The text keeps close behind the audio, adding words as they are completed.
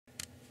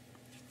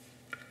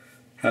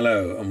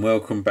Hello and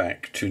welcome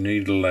back to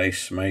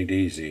Needlelace Made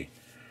Easy.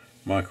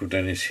 Michael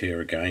Dennis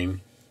here again.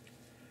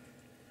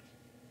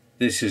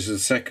 This is the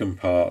second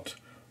part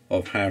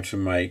of how to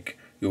make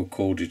your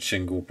corded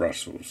single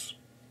Brussels.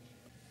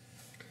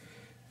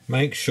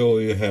 Make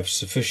sure you have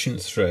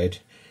sufficient thread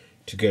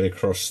to get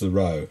across the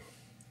row.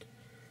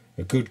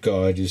 A good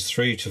guide is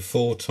 3 to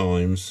 4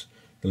 times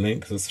the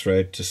length of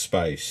thread to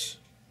space,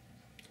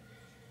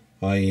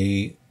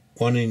 i.e.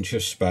 1 inch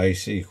of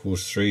space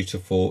equals 3 to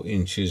 4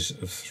 inches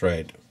of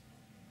thread.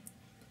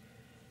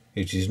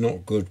 It is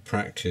not good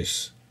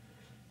practice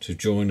to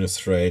join a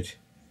thread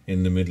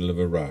in the middle of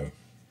a row.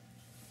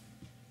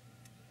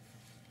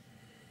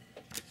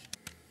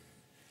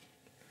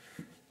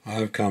 I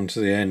have come to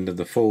the end of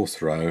the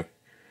 4th row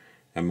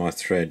and my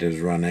thread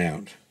has run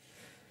out.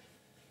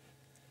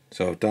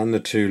 So I've done the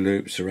 2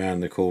 loops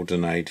around the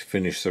cordonnet to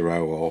finish the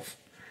row off,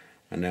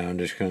 and now I'm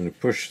just going to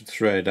push the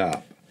thread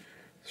up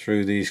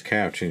through these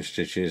couching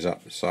stitches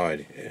up the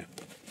side here.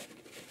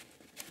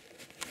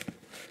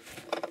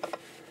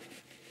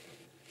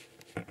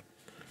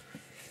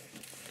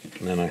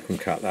 And then I can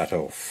cut that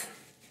off.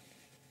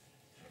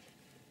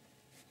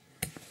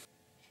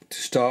 To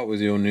start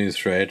with your new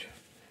thread,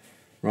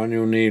 run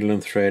your needle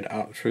and thread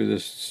up through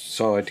the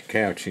side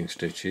couching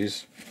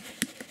stitches.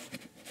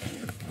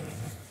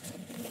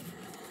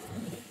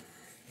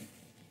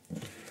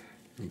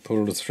 And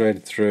pull the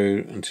thread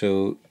through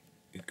until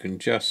you can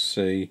just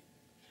see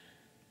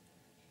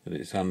that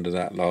it's under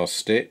that last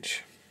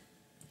stitch.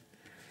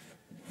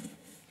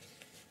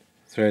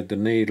 Thread the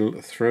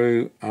needle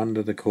through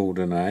under the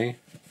cordonnet.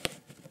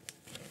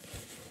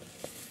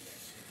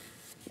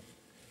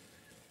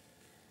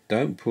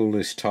 Don't pull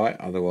this tight,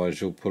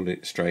 otherwise you'll pull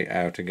it straight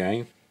out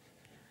again.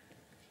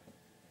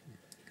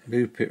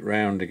 Loop it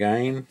round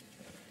again,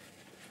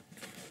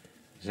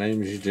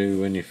 same as you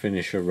do when you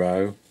finish a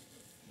row.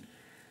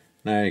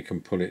 Now you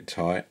can pull it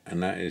tight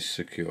and that is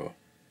secure.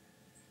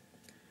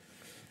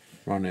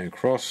 Run it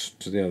across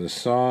to the other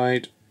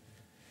side.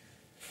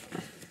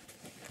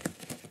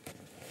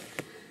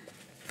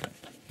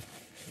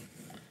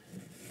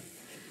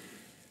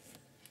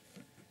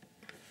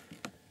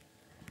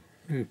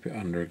 Loop it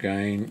under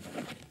again.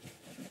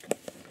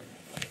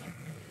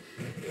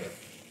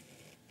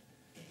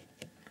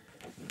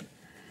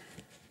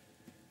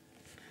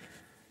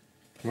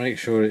 Make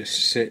sure it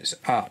sits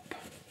up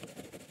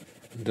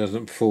and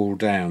doesn't fall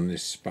down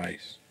this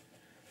space,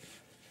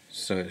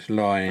 so it's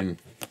lying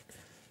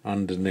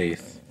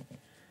underneath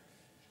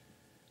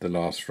the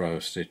last row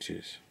of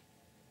stitches.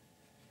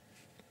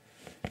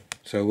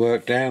 So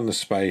work down the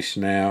space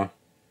now,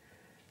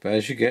 but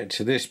as you get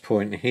to this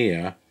point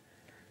here,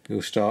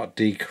 you'll start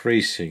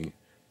decreasing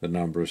the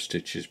number of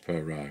stitches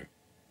per row.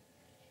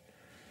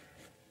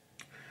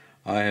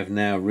 I have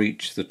now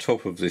reached the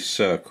top of this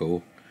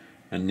circle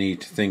and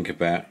need to think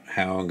about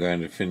how I'm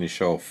going to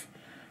finish off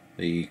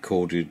the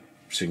corded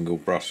single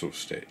Brussels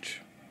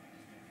stitch.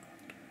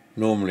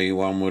 Normally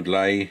one would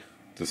lay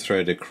the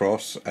thread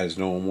across as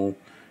normal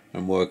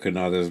and work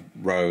another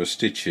row of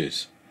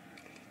stitches,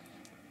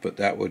 but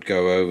that would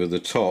go over the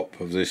top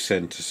of this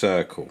centre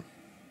circle.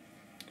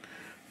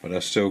 But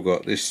I've still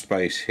got this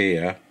space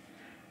here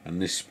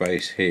and this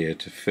space here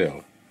to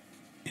fill.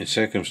 In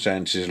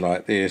circumstances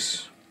like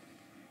this,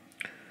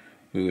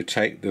 we would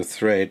take the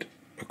thread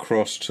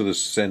across to the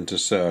centre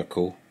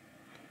circle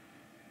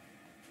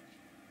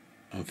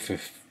and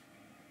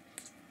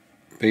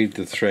feed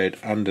the thread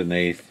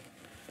underneath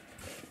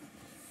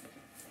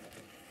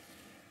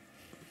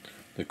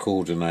the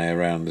cordonnet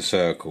around the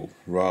circle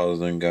rather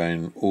than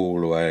going all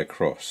the way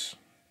across.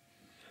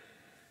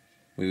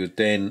 We would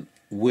then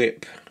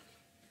whip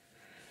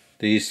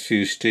these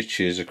few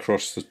stitches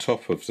across the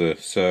top of the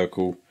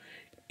circle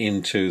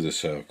into the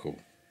circle.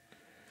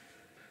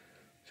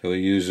 So we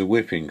use a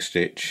whipping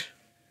stitch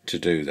to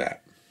do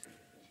that.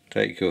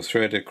 Take your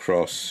thread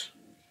across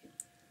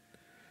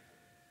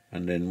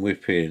and then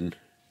whip in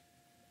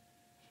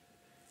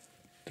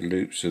the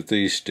loops of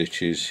these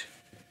stitches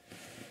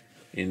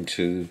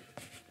into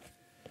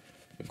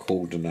the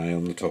cordonnet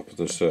on the top of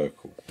the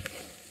circle.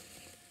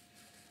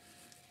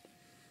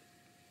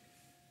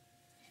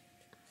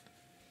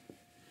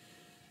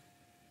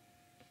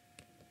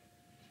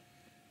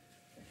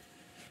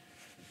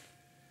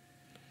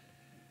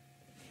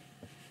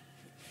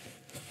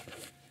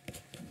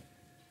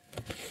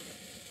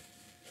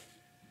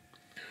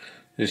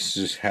 This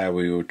is how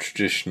we would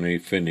traditionally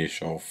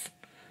finish off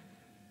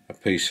a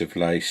piece of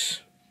lace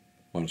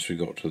once we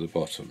got to the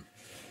bottom.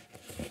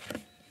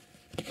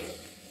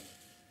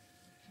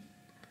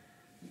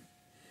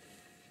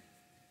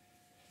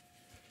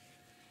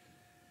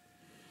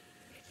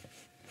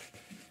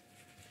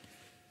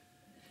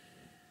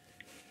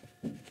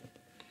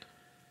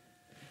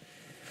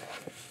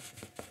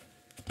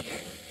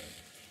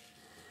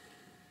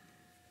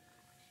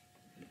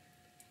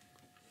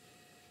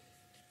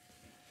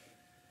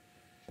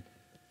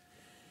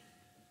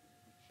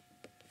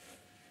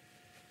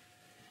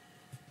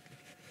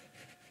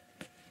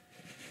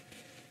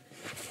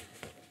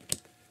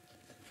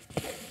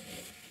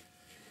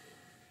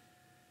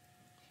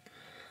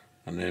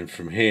 And then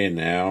from here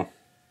now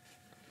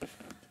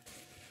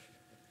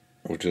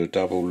we'll do a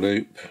double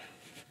loop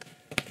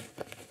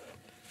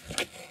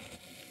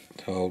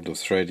to hold the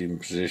thread in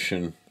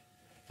position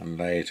and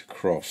lay it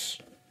across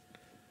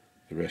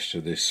the rest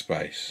of this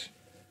space.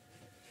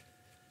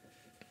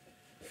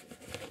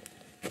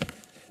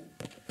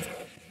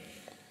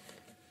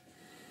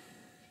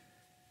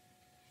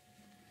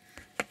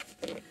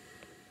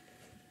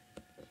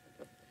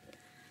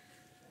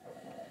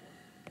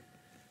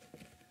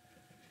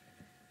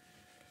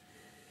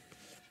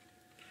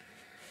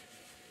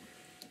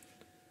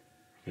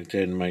 We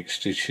then make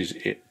stitches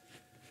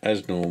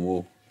as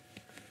normal,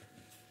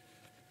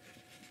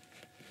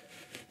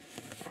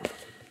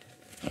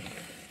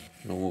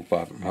 normal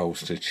buttonhole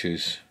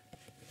stitches.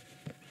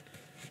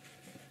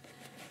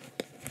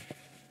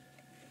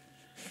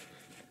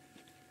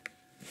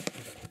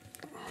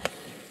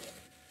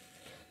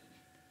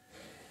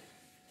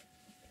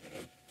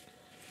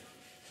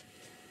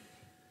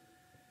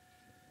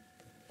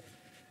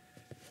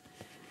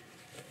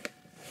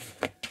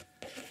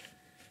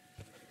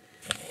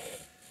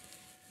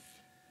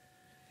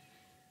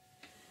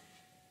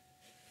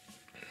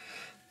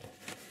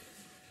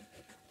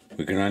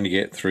 We can only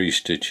get 3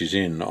 stitches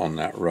in on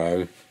that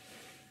row,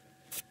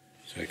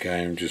 so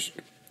again just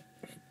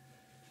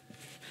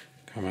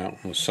come out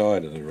on the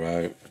side of the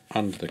row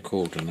under the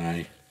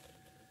cordonnet,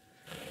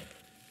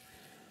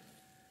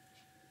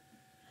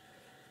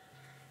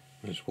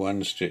 there's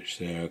 1 stitch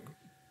there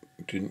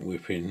I didn't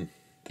whip in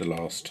the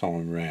last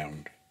time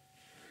round,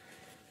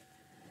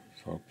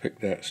 so I'll pick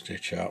that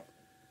stitch up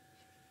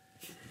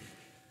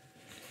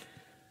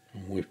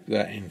and whip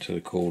that into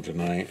the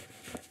cordonnet.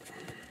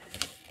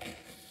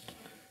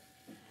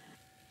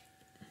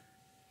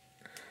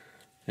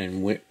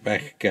 Then whip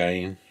back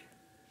again.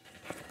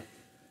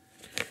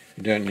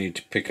 You don't need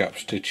to pick up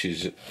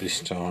stitches at this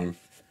time.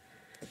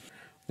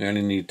 We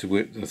only need to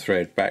whip the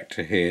thread back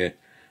to here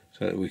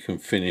so that we can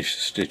finish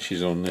the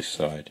stitches on this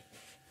side.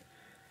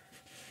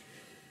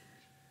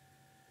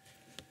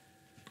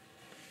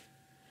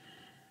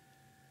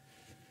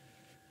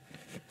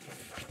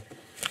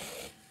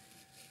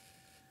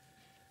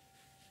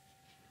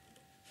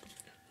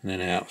 And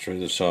then out through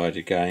the side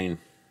again.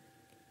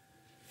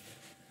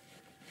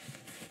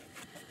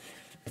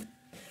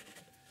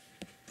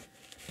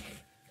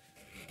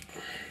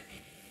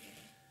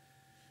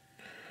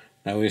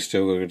 Now we've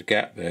still got a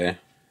gap there,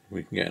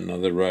 we can get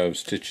another row of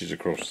stitches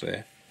across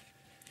there.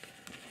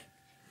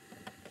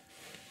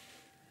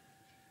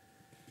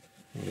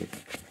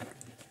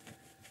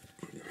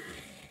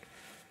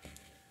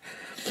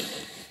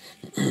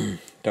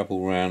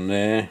 Double round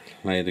there,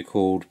 lay the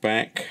cord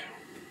back.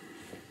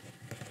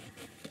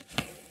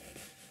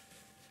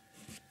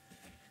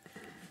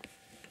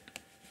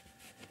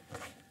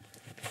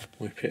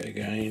 Whip it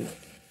again.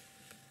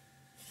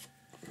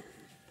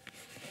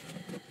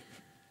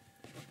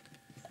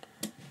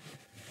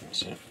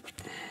 That's it.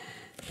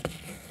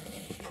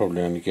 We'll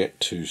probably only get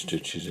 2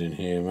 stitches in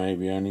here,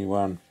 maybe only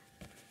 1.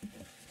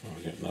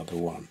 I'll get another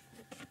 1.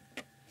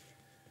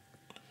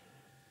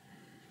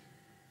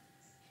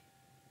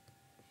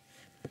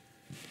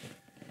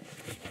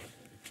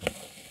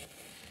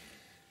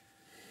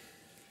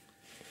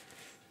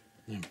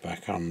 Then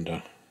back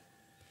under.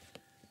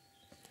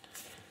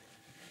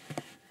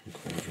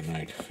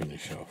 Cordonnet to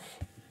finish off.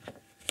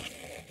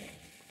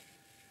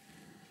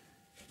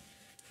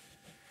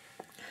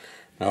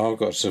 Now I've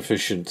got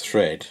sufficient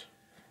thread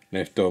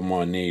left on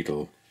my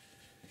needle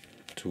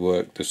to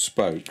work the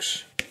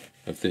spokes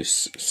of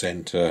this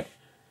centre.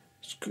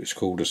 It's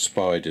called a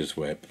spider's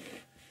web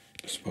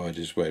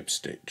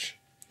stitch.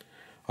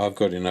 I've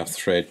got enough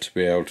thread to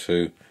be able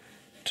to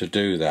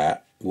do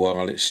that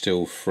while it's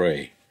still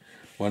free.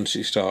 Once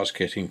it starts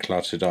getting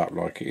cluttered up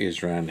like it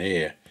is around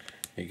here,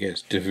 it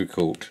gets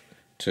difficult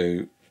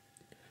to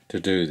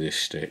do this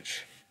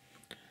stitch.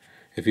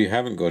 If you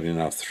haven't got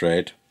enough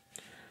thread,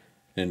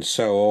 then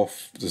sew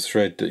off the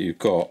thread that you've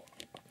got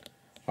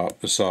up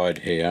the side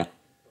here,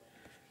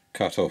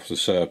 cut off the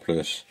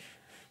surplus,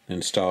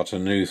 then start a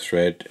new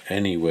thread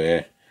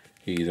anywhere,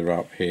 either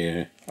up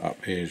here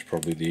is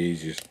probably the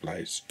easiest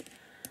place,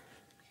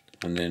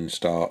 and then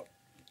start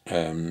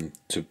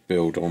to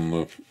build on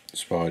the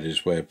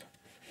spider's web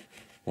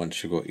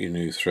once you've got your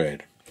new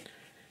thread.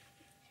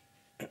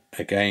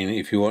 Again,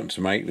 if you want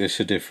to make this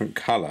a different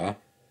colour,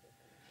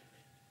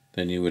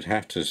 then you would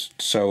have to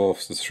sew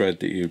off the thread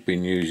that you've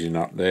been using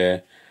up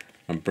there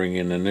and bring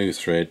in a new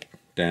thread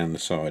down the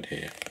side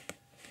here.